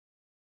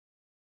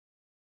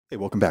Hey,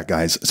 welcome back,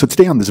 guys. So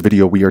today on this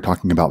video, we are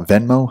talking about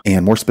Venmo,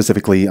 and more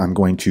specifically, I'm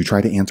going to try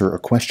to answer a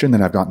question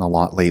that I've gotten a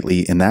lot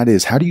lately, and that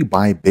is, how do you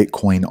buy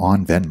Bitcoin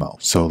on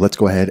Venmo? So let's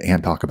go ahead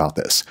and talk about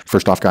this.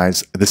 First off,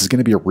 guys, this is going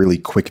to be a really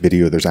quick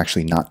video. There's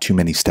actually not too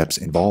many steps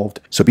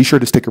involved, so be sure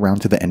to stick around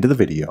to the end of the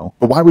video.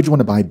 But why would you want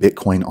to buy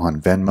Bitcoin on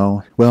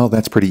Venmo? Well,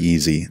 that's pretty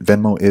easy.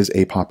 Venmo is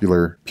a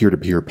popular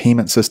peer-to-peer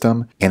payment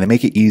system, and they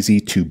make it easy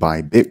to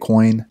buy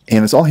Bitcoin,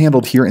 and it's all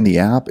handled here in the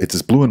app. It's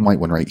this blue and white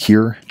one right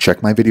here.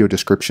 Check my video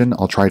description.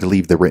 I'll try to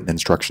leave the written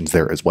instructions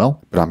there as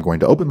well, but I'm going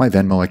to open my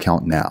Venmo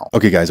account now.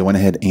 Okay, guys, I went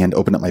ahead and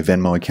opened up my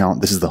Venmo account.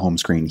 This is the home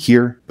screen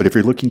here, but if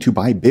you're looking to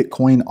buy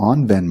Bitcoin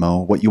on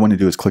Venmo, what you want to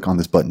do is click on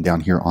this button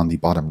down here on the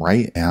bottom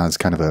right. It has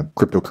kind of a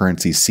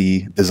cryptocurrency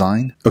C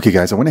design. Okay,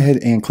 guys, I went ahead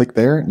and clicked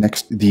there.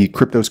 Next, the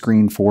crypto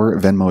screen for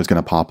Venmo is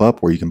going to pop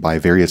up where you can buy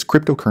various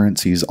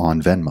cryptocurrencies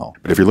on Venmo.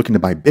 But if you're looking to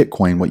buy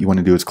Bitcoin, what you want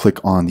to do is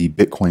click on the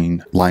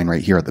Bitcoin line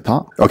right here at the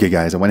top. Okay,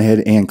 guys, I went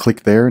ahead and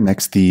clicked there.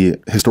 Next, the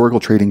historical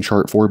trading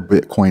chart for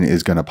Bitcoin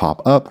is going to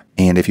pop up.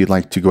 And if you'd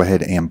like to go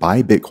ahead and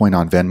buy Bitcoin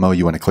on Venmo,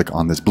 you want to click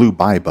on this blue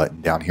buy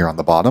button down here on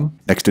the bottom.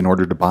 Next, in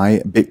order to buy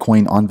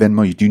Bitcoin on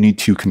Venmo, you do need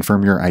to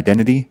confirm your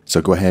identity. So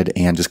go ahead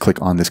and just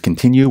click on this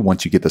continue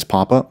once you get this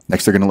pop up.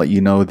 Next, they're going to let you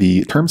know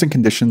the terms and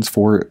conditions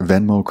for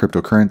Venmo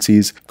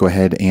cryptocurrencies. Go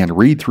ahead and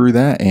read through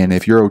that. And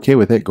if you're okay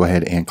with it, go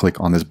ahead and click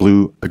on this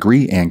blue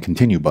agree and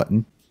continue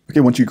button. Okay,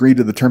 once you agree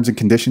to the terms and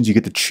conditions, you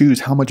get to choose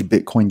how much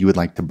Bitcoin you would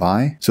like to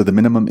buy. So the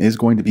minimum is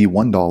going to be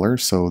 $1.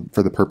 So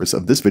for the purpose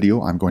of this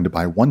video, I'm going to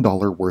buy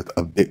 $1 worth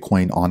of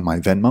Bitcoin on my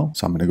Venmo.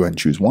 So I'm going to go ahead and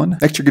choose one.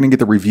 Next, you're going to get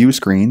the review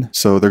screen.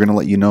 So they're going to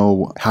let you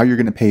know how you're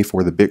going to pay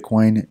for the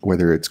Bitcoin,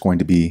 whether it's going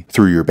to be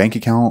through your bank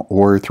account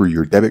or through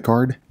your debit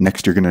card.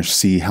 Next, you're going to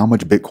see how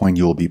much Bitcoin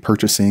you will be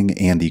purchasing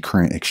and the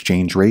current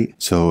exchange rate.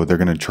 So they're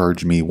going to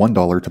charge me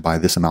 $1 to buy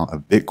this amount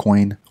of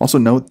Bitcoin. Also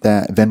note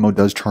that Venmo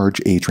does charge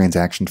a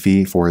transaction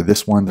fee for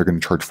this one. They're going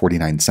to charge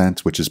 49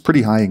 cents, which is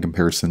pretty high in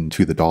comparison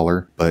to the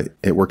dollar, but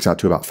it works out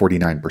to about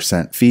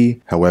 49%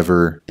 fee.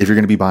 However, if you're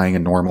going to be buying a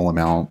normal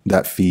amount,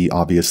 that fee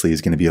obviously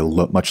is going to be a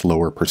much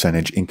lower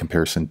percentage in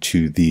comparison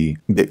to the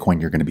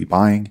Bitcoin you're going to be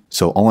buying.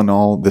 So all in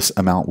all, this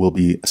amount will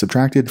be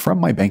subtracted from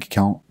my bank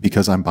account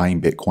because I'm buying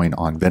Bitcoin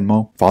on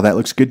Venmo. If all that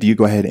looks good to you,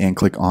 go ahead and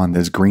click on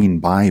this green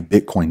buy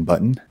Bitcoin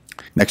button.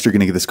 Next, you're going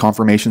to get this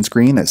confirmation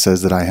screen that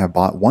says that I have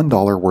bought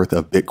 $1 worth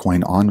of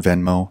Bitcoin on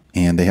Venmo,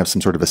 and they have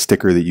some sort of a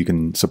sticker that you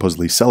can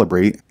supposedly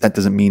celebrate. That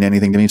doesn't mean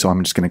anything to me, so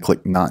I'm just going to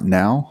click not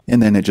now,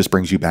 and then it just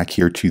brings you back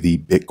here to the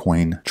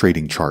Bitcoin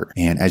trading chart.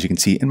 And as you can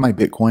see in my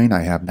Bitcoin,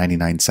 I have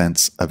 99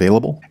 cents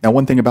available. Now,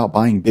 one thing about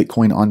buying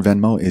Bitcoin on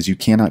Venmo is you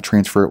cannot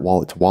transfer it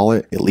wallet to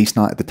wallet, at least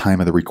not at the time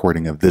of the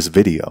recording of this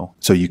video.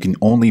 So you can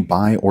only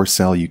buy or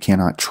sell, you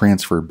cannot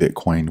transfer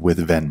Bitcoin with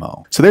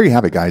Venmo. So there you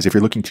have it, guys. If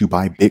you're looking to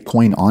buy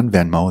Bitcoin on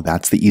Venmo,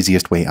 that's the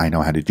easiest way I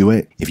know how to do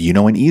it. If you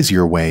know an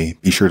easier way,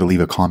 be sure to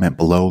leave a comment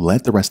below.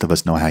 Let the rest of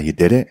us know how you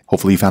did it.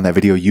 Hopefully you found that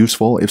video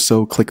useful. If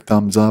so, click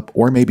thumbs up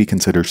or maybe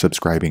consider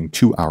subscribing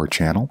to our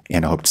channel,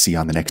 and I hope to see you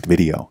on the next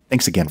video.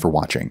 Thanks again for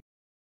watching.